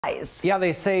Yeah,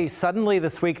 they say suddenly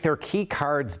this week their key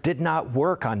cards did not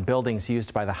work on buildings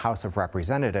used by the House of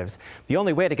Representatives. The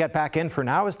only way to get back in for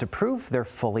now is to prove they're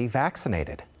fully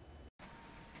vaccinated.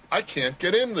 I can't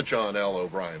get in the John L.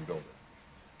 O'Brien building.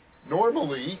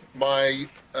 Normally, my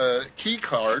key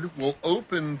card will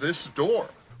open this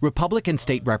door. Republican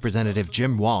State Representative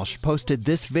Jim Walsh posted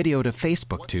this video to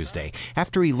Facebook Tuesday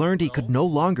after he learned he could no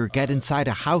longer get inside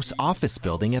a House office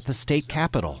building at the state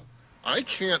capitol. I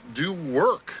can't do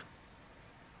work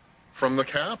from the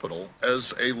Capitol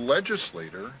as a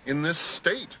legislator in this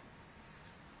state.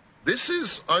 This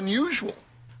is unusual.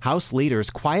 House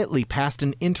leaders quietly passed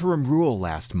an interim rule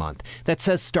last month that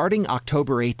says starting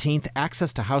October 18th,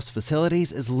 access to House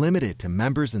facilities is limited to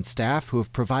members and staff who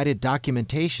have provided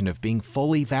documentation of being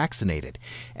fully vaccinated.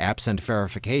 Absent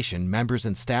verification, members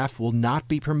and staff will not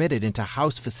be permitted into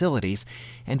House facilities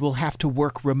and will have to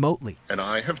work remotely. And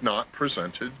I have not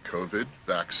presented COVID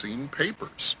vaccine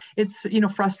papers. It's,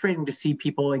 frustrating to see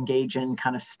people engage in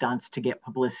kind of stunts to get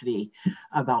publicity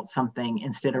about something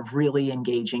instead of really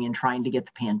engaging in trying to get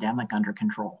the pandemic under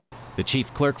control. The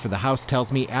chief clerk for the House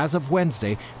tells me as of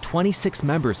Wednesday, 26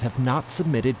 members have not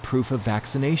submitted proof of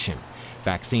vaccination.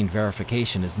 Vaccine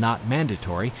verification is not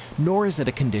mandatory, nor is it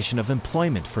a condition of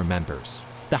employment for members.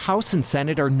 The House and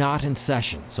Senate are not in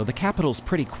session, so the Capitol's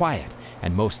pretty quiet,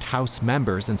 and most House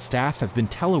members and staff have been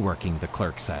teleworking, the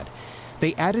clerk said.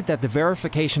 They added that the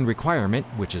verification requirement,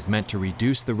 which is meant to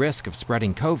reduce the risk of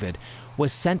spreading COVID,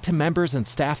 was sent to members and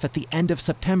staff at the end of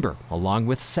September, along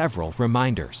with several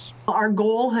reminders. Our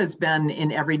goal has been,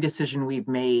 in every decision we've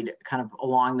made kind of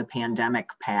along the pandemic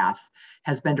path,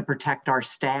 has been to protect our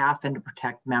staff and to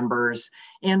protect members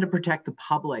and to protect the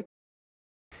public.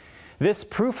 This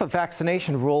proof of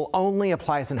vaccination rule only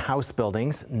applies in House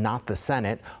buildings, not the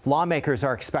Senate. Lawmakers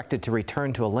are expected to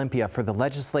return to Olympia for the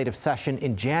legislative session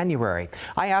in January.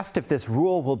 I asked if this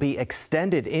rule will be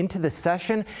extended into the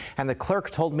session, and the clerk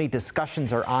told me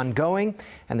discussions are ongoing,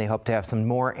 and they hope to have some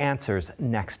more answers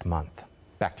next month.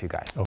 Back to you guys.